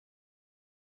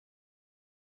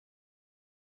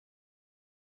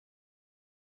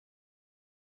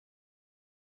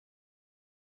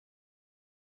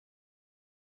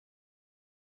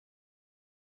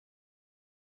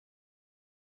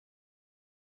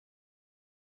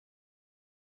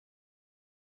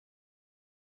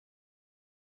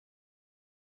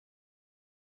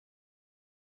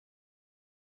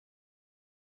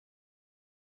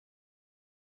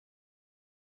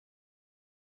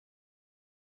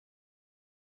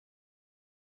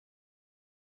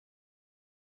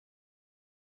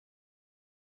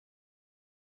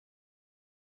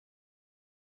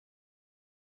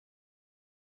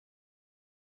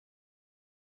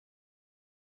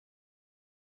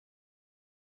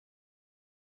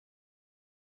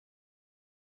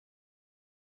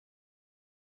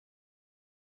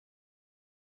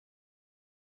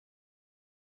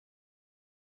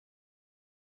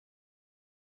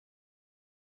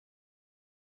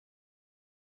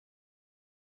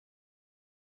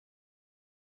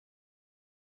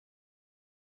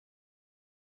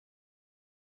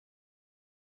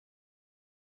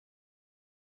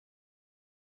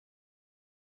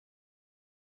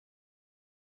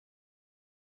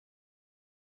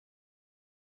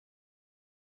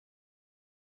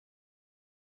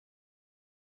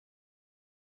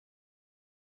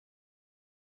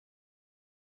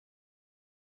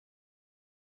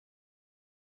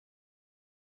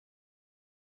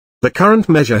The current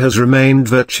measure has remained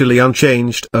virtually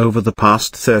unchanged over the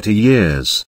past 30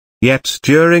 years. Yet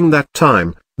during that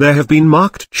time, there have been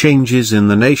marked changes in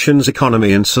the nation's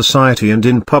economy and society and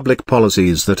in public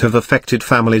policies that have affected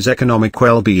families' economic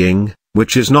well-being,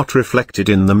 which is not reflected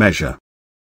in the measure.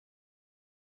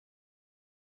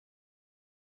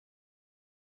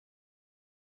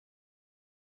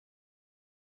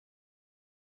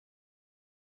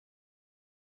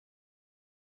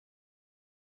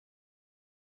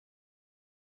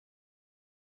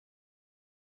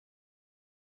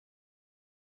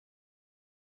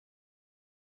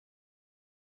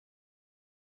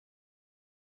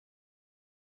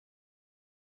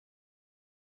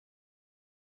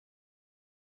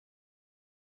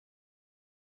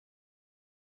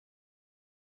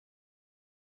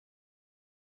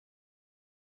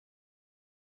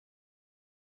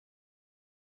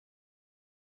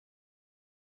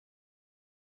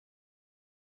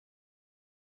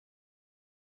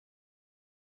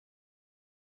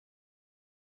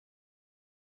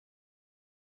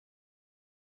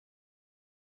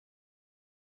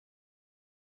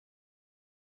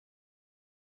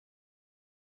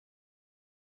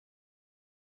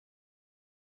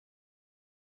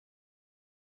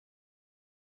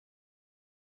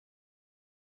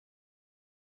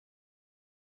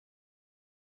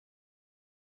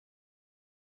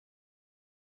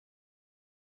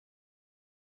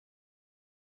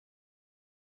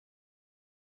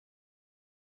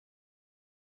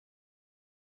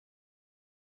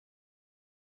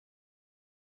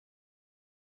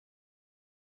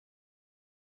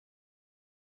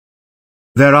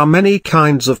 There are many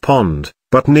kinds of pond,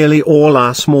 but nearly all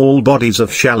are small bodies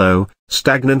of shallow,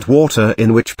 stagnant water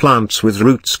in which plants with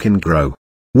roots can grow.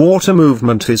 Water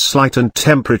movement is slight and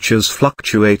temperatures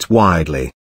fluctuate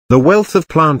widely. The wealth of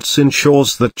plants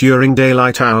ensures that during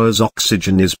daylight hours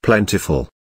oxygen is plentiful.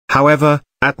 However,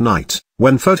 at night,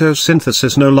 when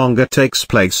photosynthesis no longer takes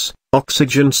place,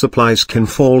 oxygen supplies can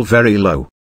fall very low.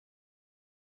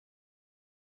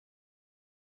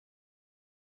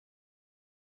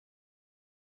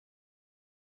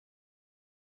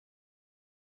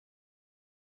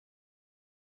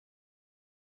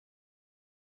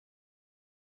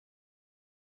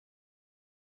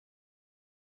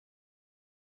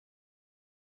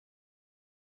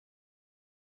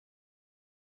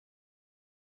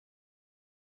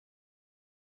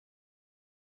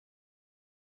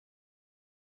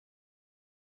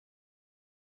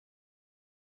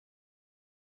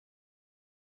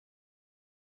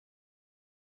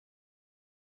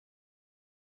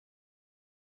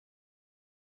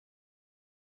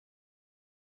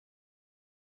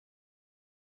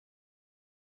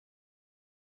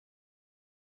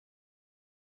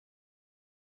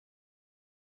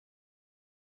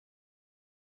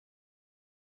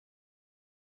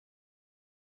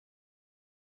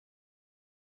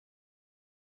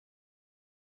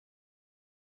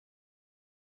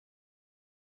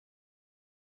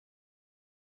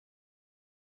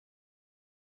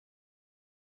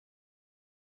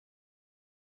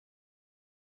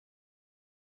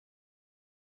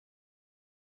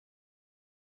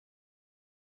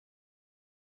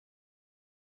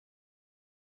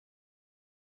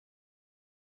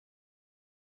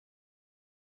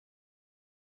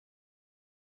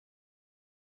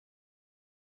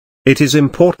 It is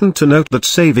important to note that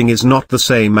saving is not the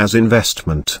same as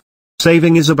investment.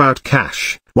 Saving is about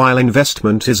cash, while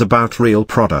investment is about real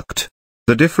product.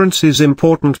 The difference is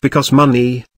important because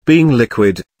money, being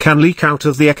liquid, can leak out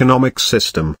of the economic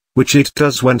system, which it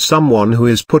does when someone who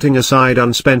is putting aside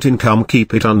unspent income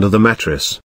keep it under the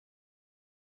mattress.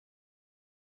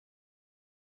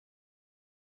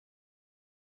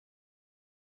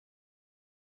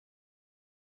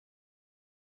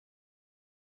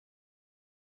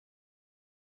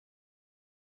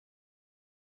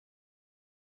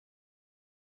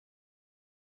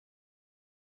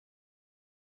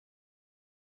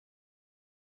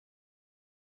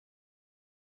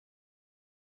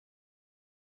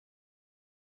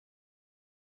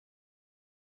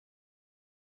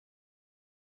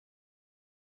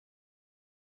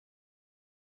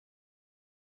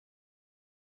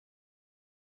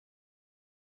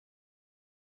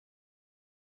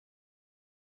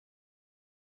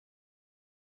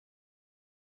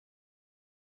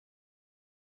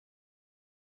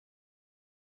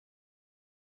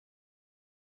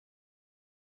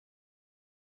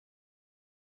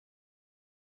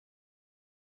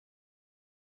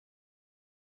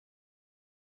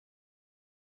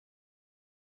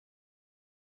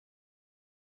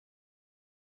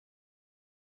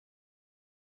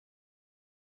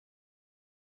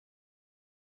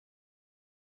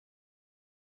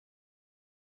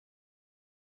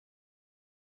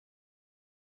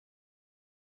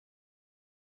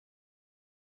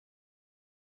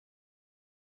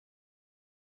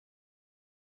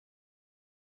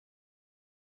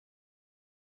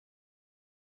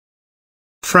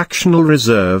 Fractional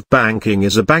reserve banking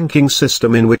is a banking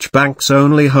system in which banks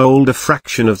only hold a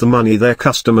fraction of the money their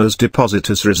customers deposit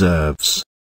as reserves.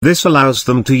 This allows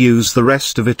them to use the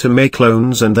rest of it to make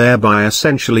loans and thereby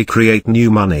essentially create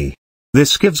new money.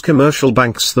 This gives commercial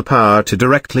banks the power to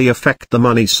directly affect the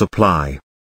money supply.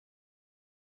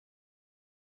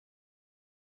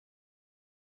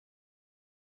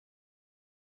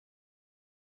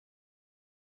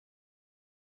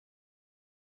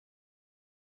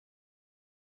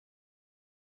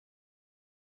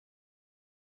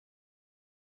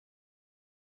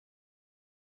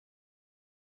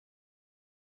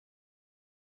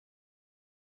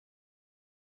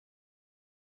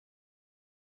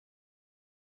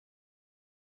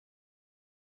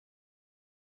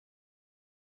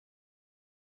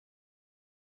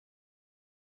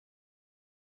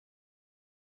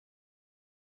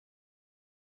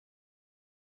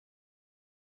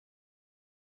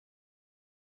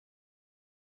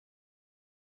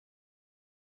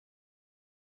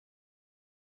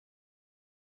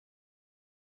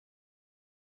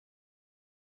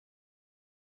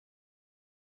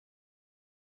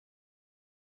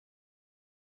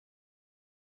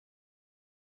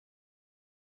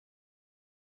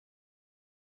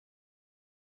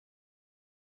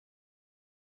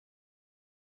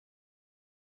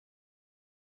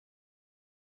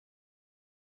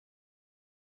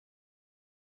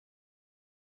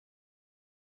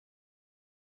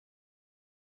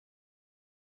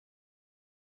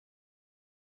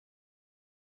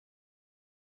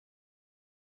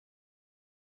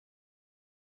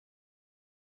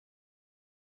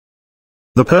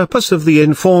 The purpose of the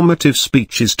informative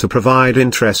speech is to provide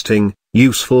interesting,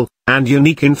 useful, and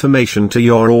unique information to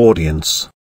your audience.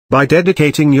 By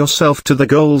dedicating yourself to the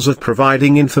goals of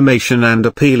providing information and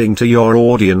appealing to your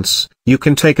audience, you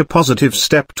can take a positive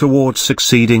step towards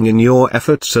succeeding in your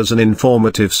efforts as an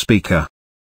informative speaker.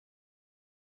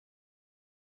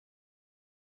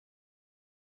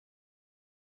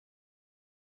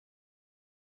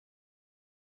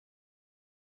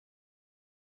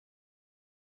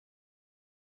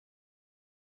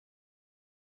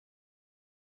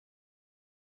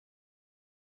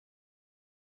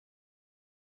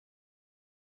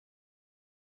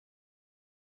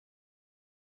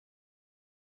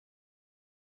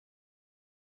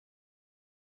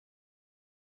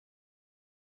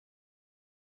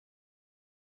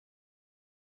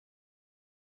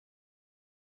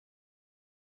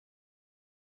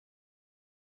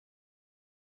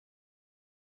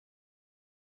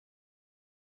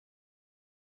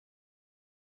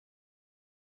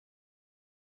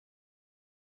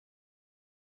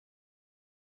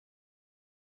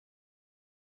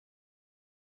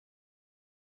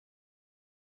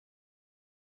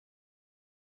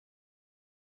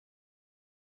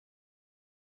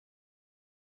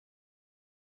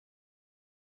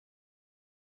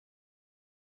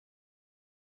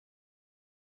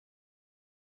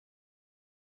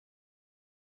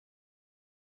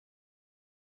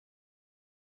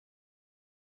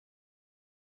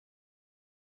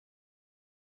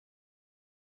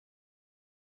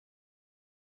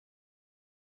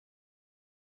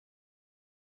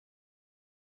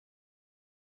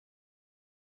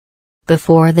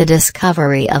 Before the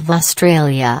discovery of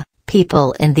Australia,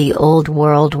 people in the Old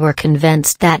World were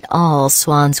convinced that all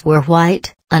swans were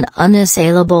white, an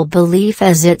unassailable belief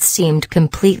as it seemed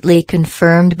completely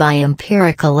confirmed by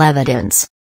empirical evidence.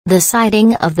 The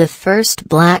sighting of the first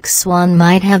black swan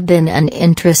might have been an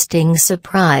interesting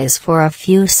surprise for a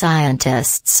few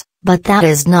scientists, but that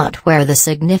is not where the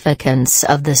significance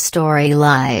of the story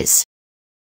lies.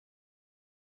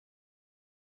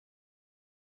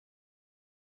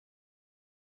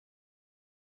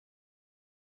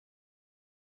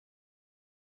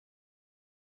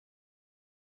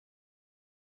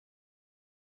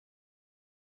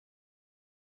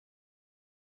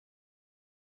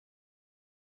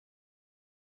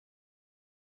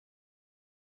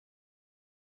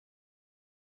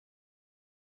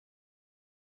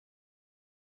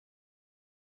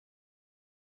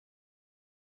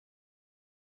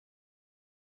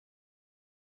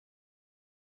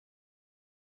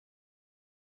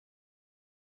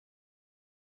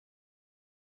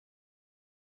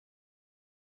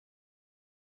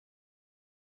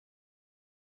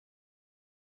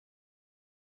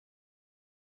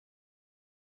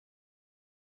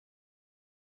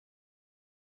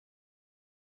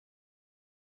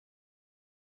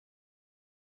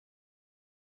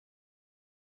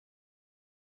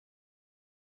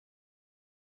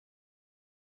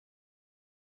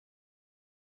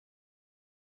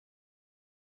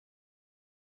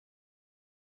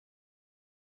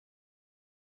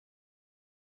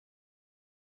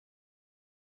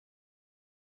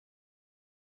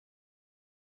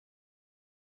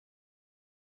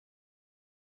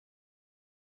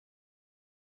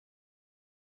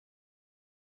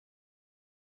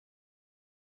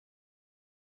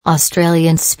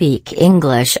 Australians speak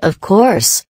English, of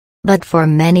course. But for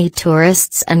many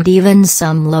tourists and even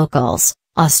some locals,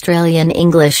 Australian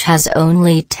English has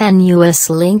only tenuous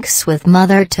links with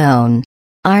mother tongue.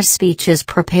 Our speech is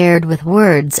prepared with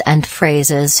words and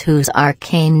phrases whose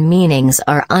arcane meanings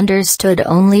are understood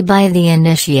only by the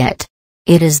initiate.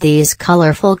 It is these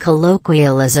colourful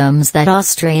colloquialisms that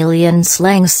Australian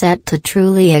slang set to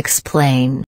truly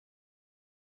explain.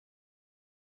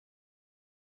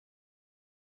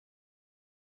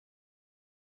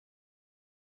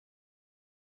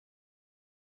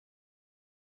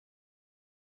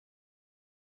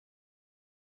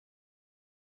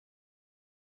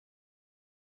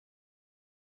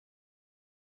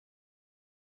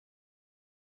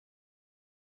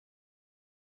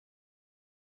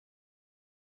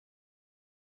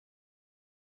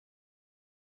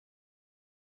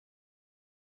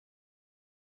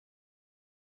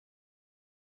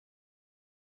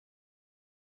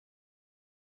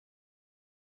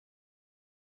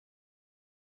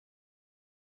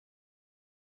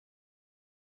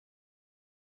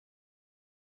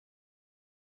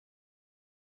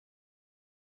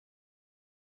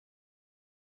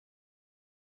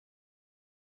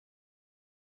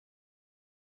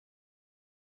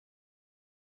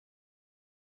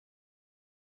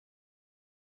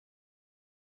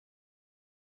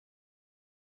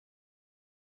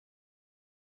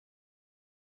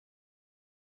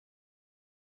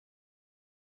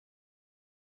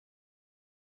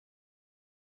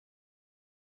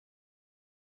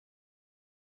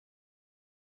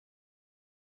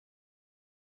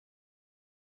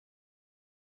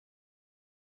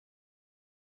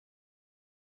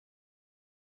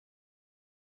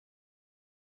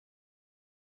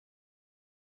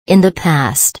 In the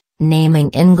past, naming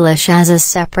English as a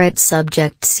separate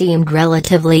subject seemed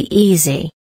relatively easy.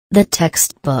 The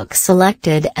textbook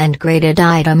selected and graded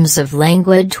items of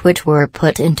language which were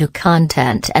put into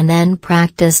content and then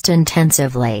practiced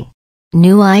intensively.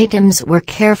 New items were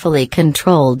carefully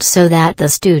controlled so that the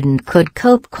student could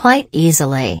cope quite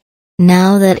easily.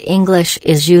 Now that English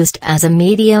is used as a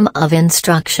medium of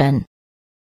instruction,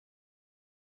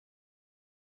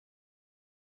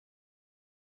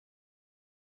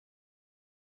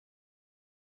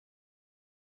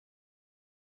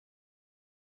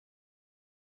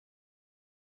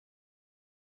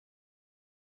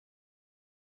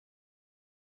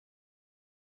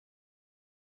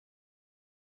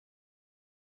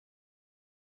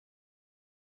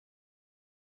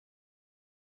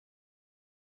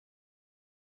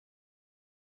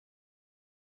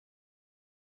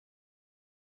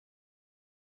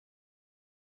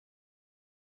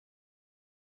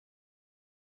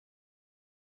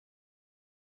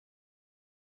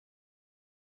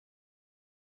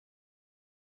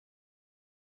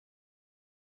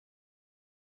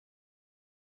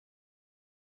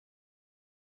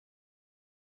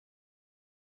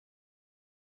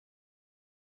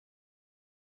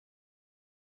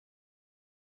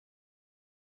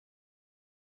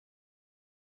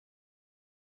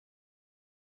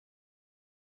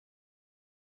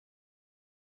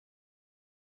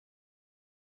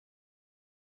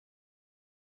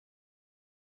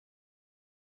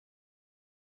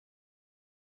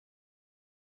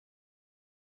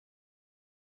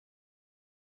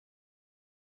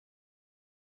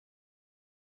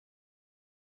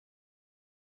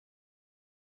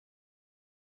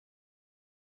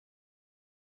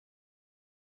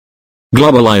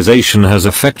 Globalization has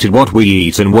affected what we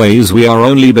eat in ways we are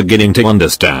only beginning to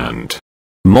understand.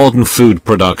 Modern food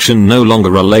production no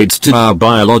longer relates to our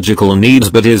biological needs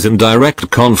but is in direct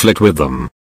conflict with them.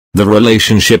 The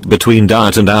relationship between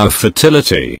diet and our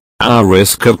fertility, our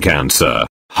risk of cancer,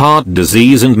 heart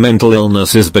disease and mental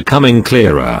illness is becoming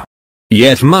clearer.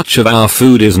 Yet much of our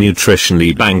food is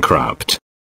nutritionally bankrupt.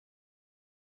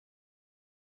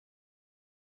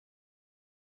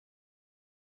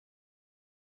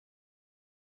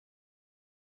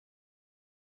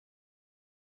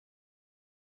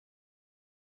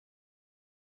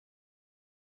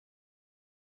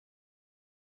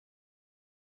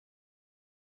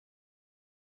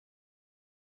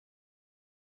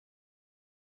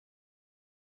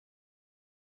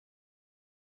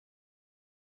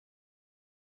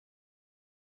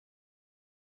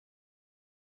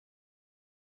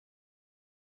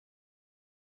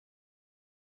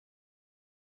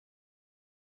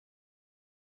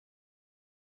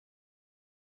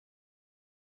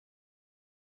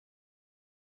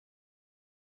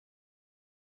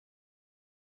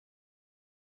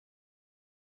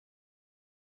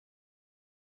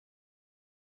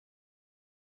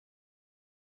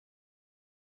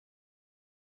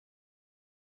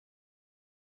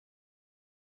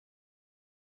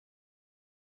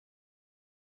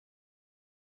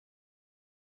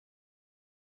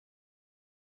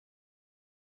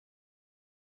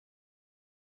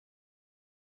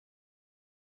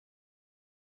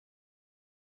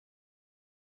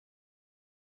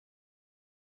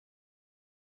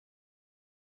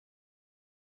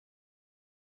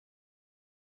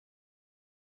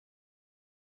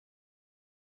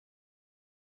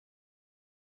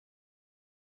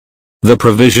 The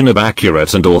provision of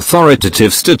accurate and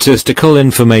authoritative statistical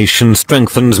information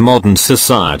strengthens modern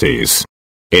societies.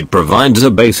 It provides a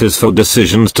basis for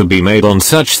decisions to be made on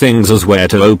such things as where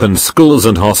to open schools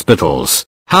and hospitals,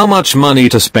 how much money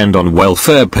to spend on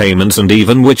welfare payments, and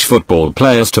even which football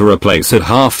players to replace at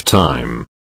halftime.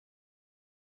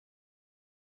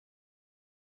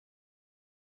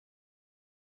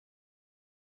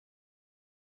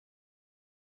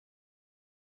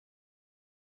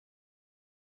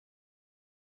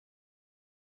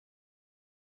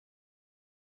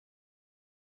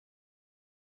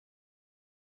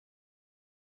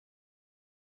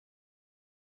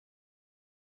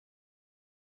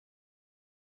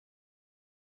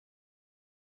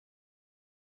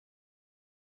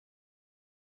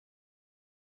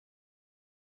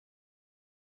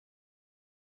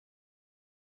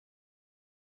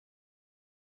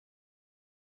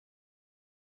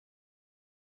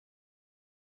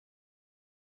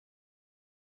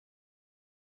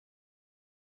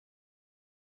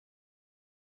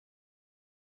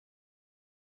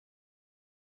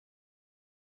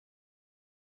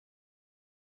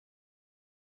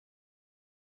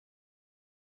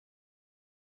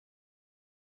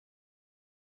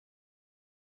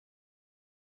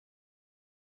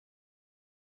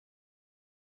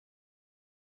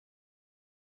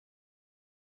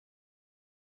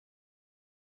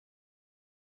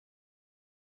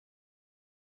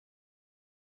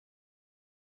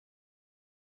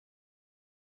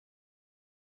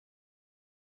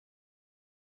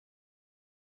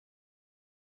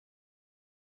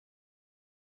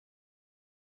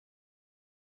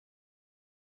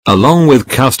 Along with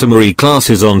customary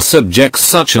classes on subjects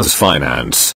such as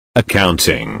finance,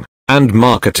 accounting, and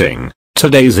marketing,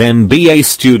 today's MBA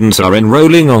students are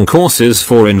enrolling on courses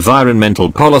for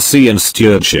environmental policy and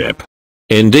stewardship.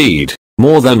 Indeed,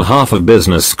 more than half of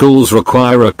business schools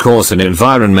require a course in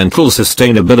environmental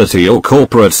sustainability or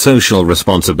corporate social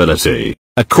responsibility,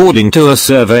 according to a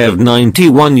survey of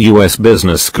 91 U.S.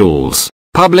 business schools,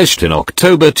 published in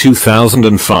October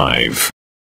 2005.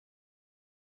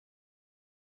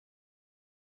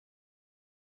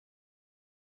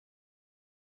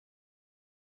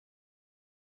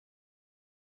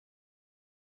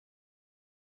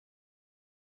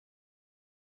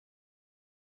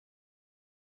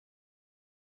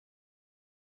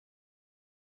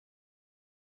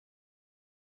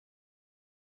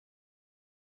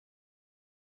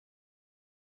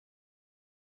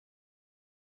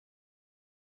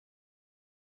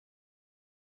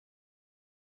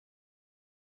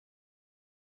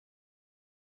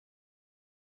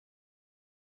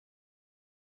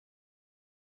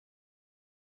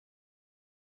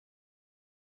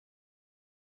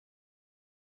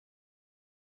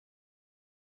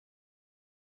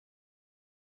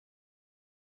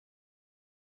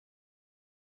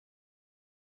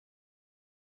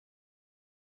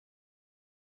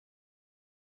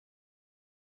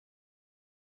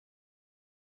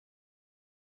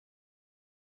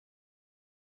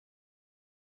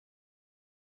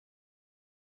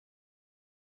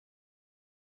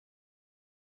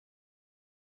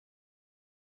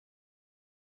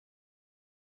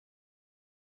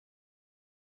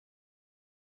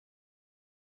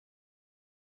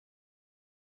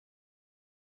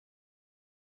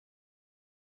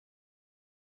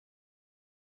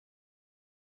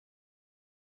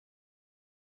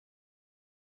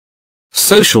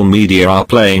 Social media are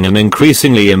playing an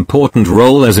increasingly important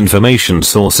role as information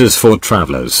sources for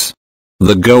travelers.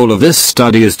 The goal of this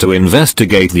study is to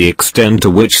investigate the extent to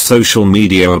which social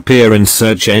media appear in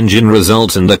search engine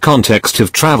results in the context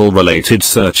of travel-related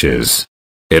searches.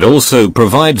 It also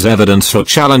provides evidence for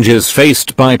challenges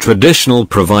faced by traditional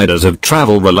providers of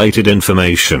travel-related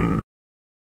information.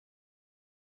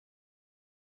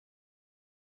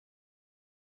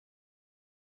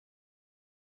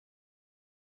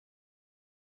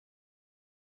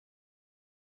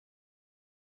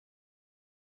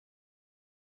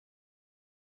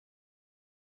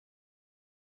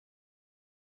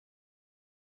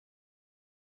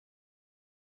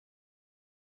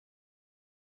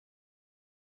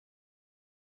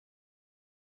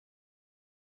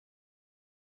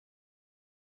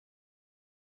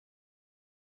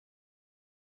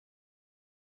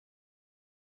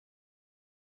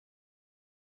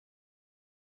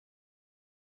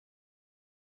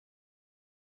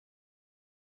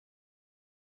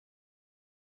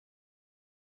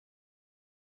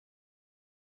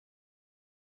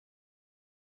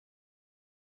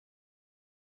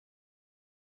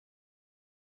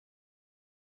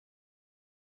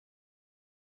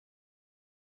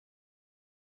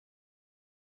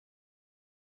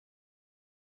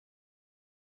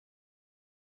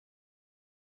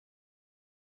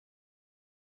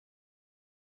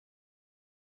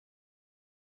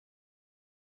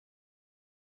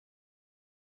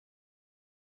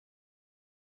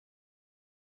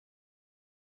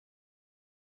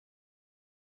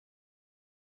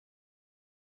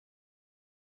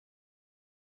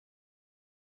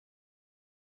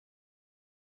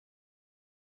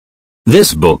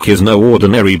 This book is no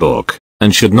ordinary book,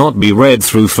 and should not be read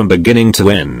through from beginning to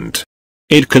end.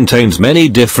 It contains many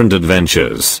different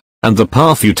adventures, and the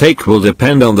path you take will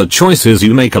depend on the choices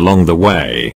you make along the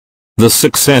way. The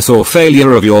success or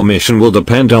failure of your mission will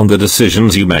depend on the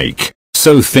decisions you make,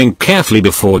 so think carefully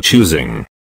before choosing.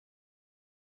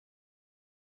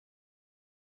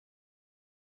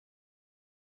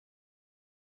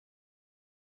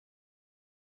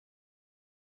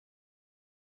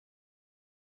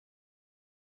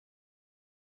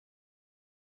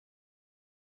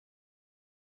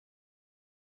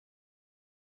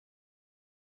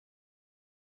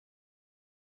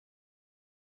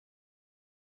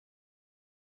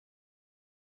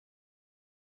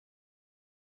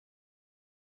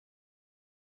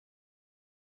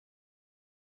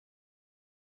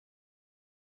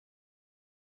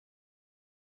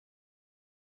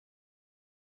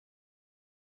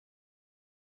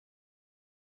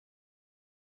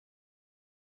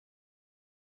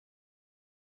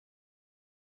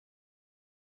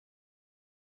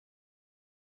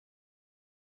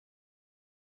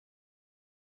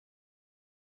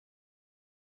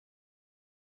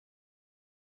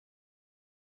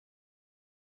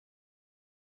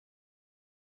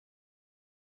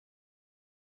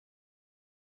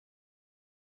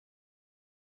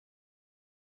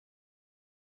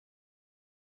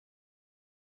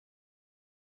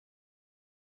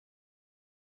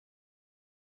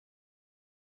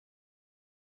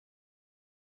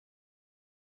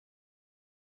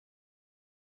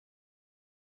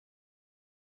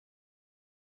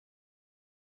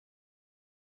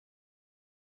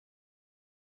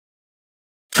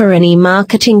 For any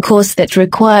marketing course that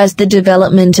requires the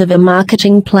development of a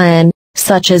marketing plan,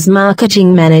 such as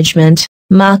marketing management,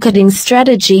 marketing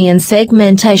strategy and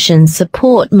segmentation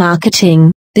support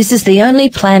marketing, this is the only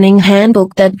planning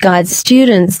handbook that guides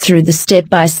students through the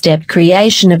step-by-step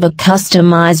creation of a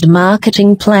customized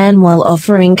marketing plan while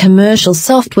offering commercial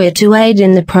software to aid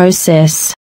in the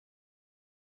process.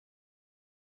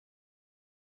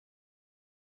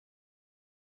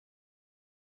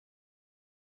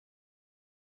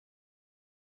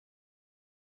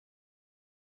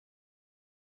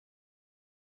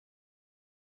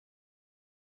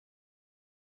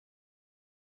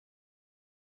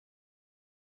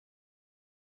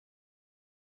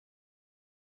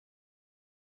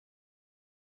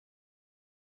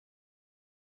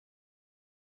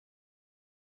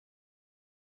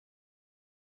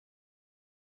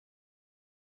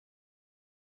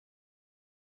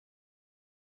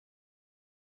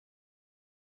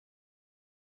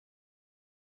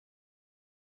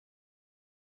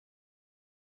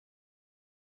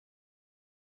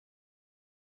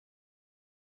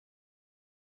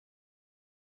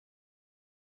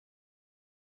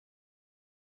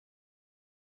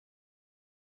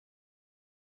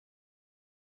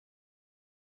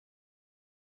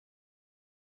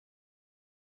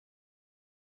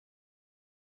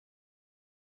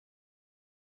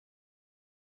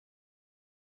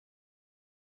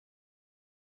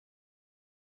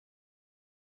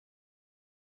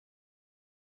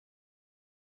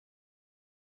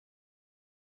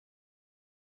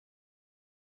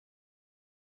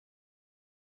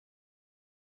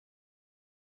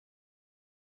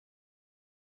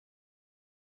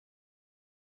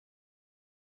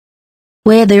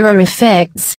 Where there are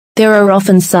effects, there are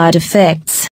often side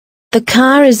effects. The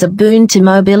car is a boon to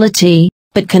mobility,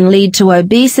 but can lead to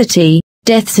obesity,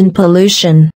 deaths and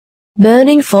pollution.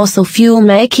 Burning fossil fuel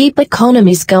may keep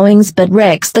economies going but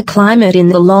wrecks the climate in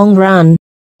the long run.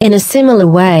 In a similar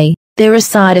way, there are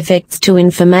side effects to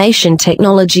information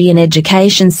technology in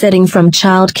education setting from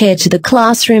childcare to the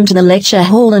classroom to the lecture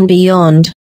hall and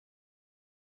beyond.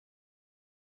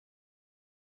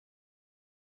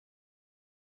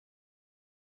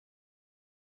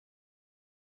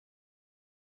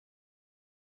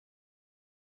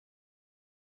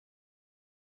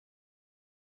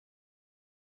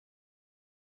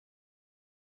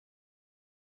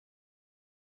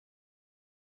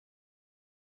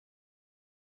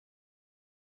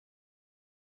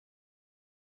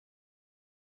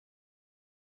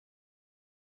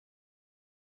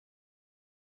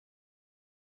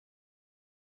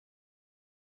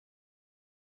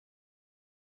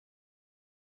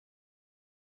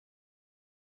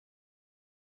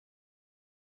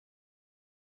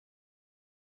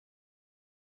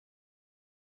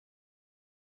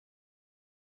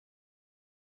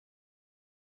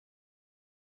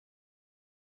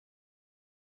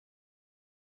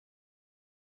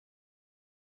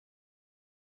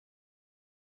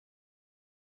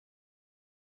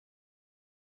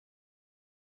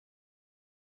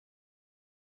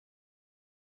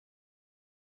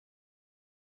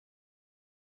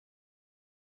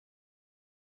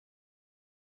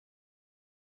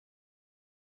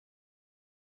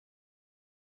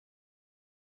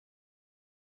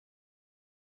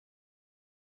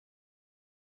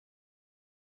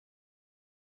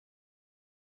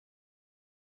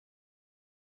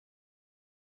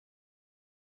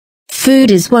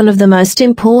 Food is one of the most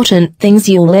important things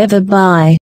you'll ever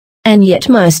buy. And yet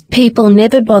most people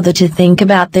never bother to think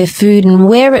about their food and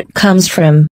where it comes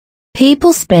from.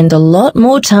 People spend a lot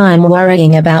more time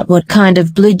worrying about what kind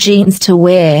of blue jeans to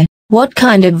wear, what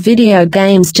kind of video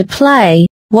games to play,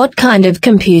 what kind of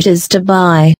computers to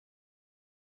buy.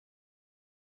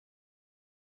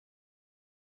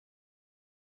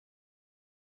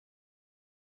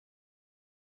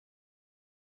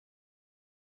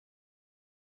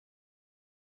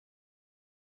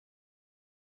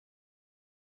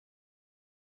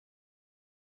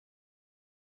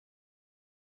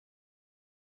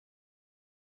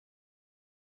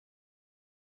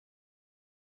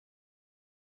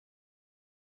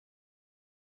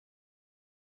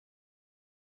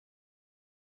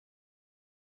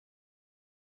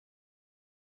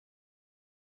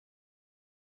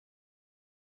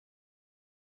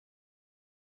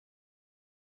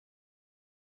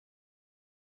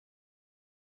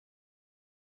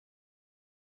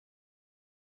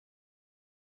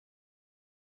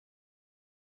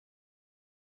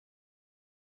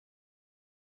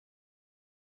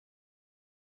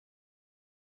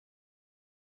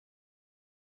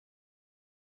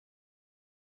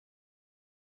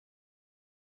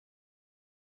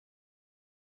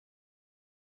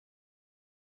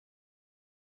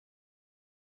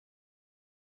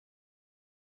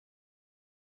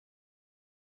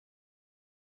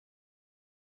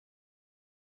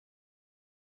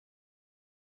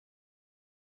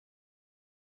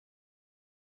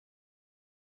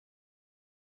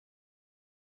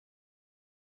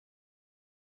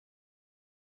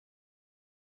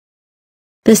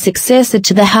 The successor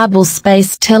to the Hubble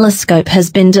Space Telescope has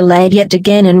been delayed yet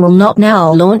again and will not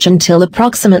now launch until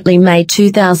approximately May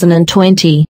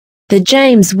 2020. The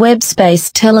James Webb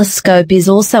Space Telescope is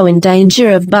also in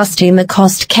danger of busting the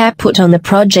cost cap put on the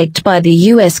project by the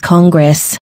U.S.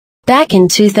 Congress. Back in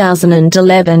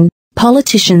 2011,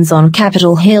 politicians on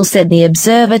Capitol Hill said the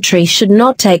observatory should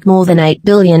not take more than $8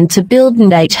 billion to build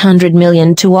and $800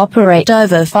 million to operate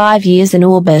over 5 years in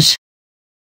orbit.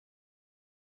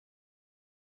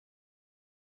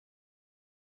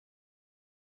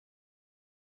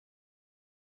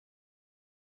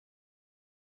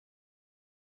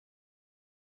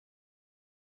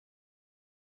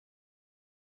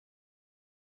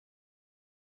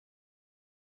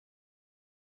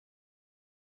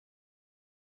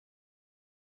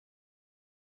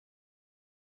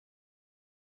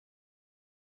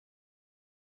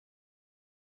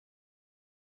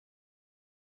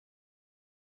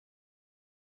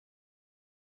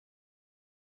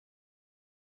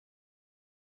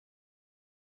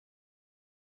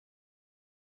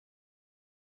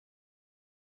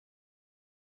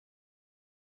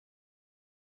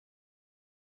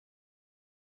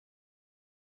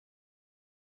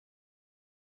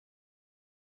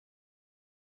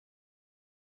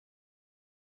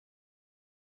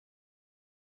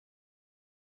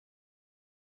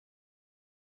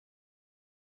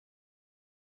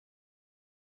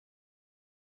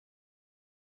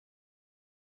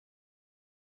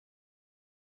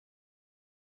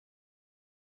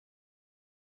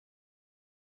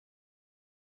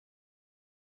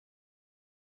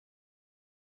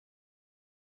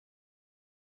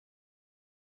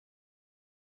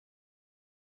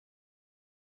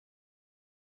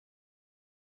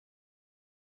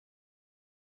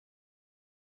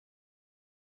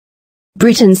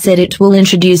 Britain said it will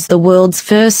introduce the world's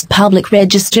first public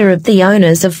register of the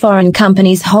owners of foreign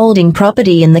companies holding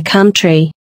property in the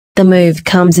country. The move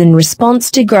comes in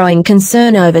response to growing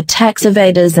concern over tax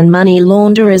evaders and money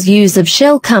launderers' use of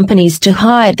shell companies to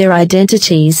hide their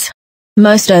identities.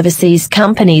 Most overseas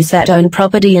companies that own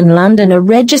property in London are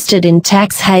registered in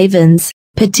tax havens,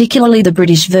 particularly the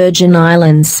British Virgin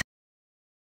Islands.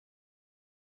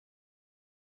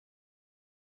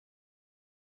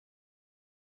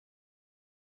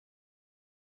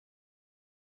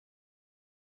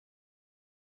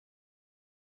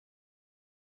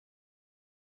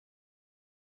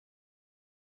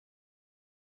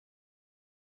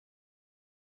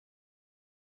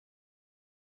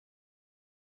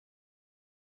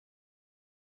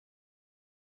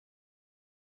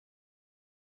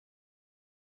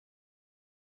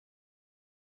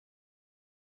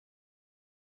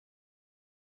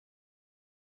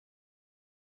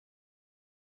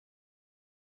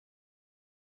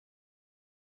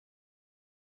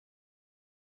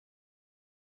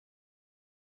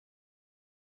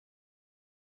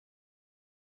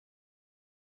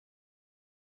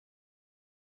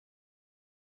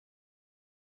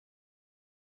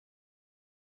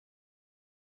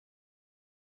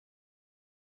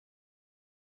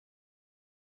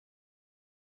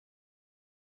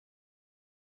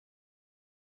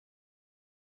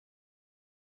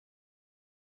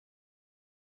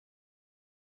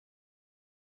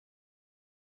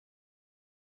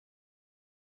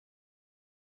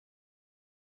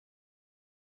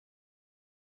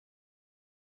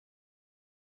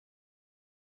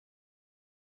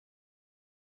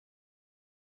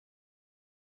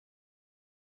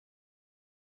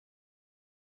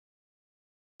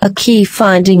 A key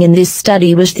finding in this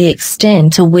study was the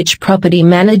extent to which property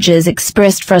managers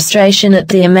expressed frustration at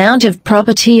the amount of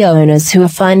property owners who are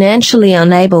financially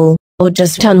unable, or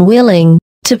just unwilling,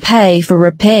 to pay for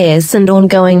repairs and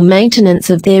ongoing maintenance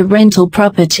of their rental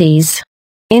properties.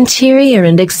 Interior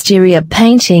and exterior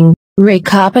painting,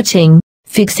 recarpeting,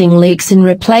 fixing leaks and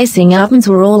replacing ovens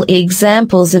were all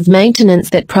examples of maintenance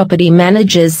that property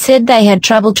managers said they had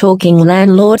trouble talking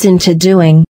landlords into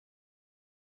doing.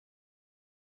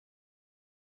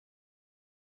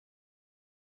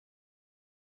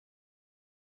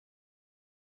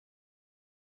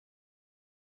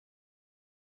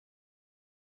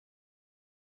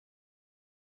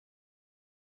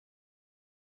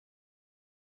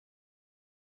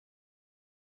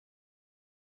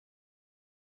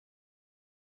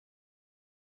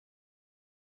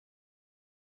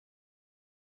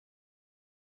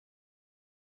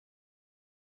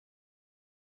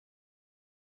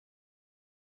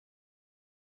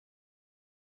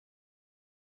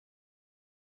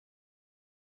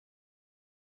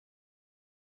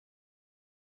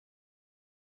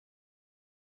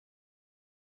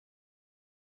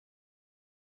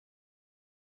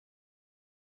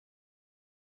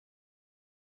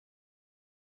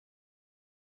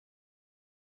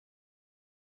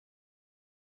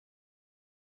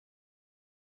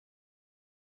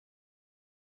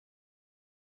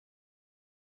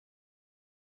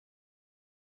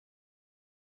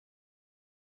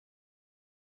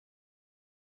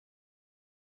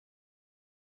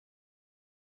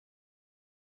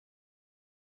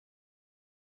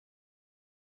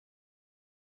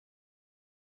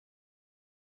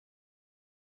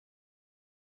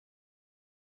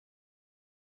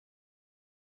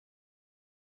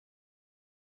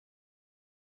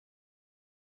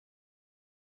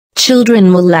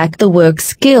 Children will lack the work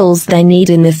skills they need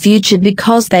in the future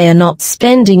because they are not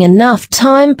spending enough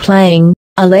time playing,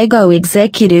 a LEGO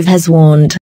executive has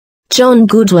warned. John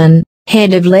Goodwin,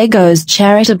 head of LEGO's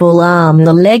charitable arm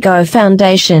the LEGO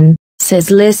Foundation, says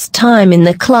less time in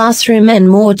the classroom and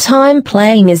more time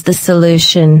playing is the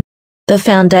solution. The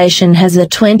foundation has a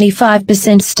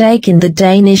 25% stake in the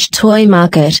Danish toy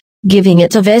market, giving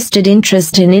it a vested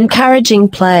interest in encouraging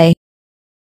play.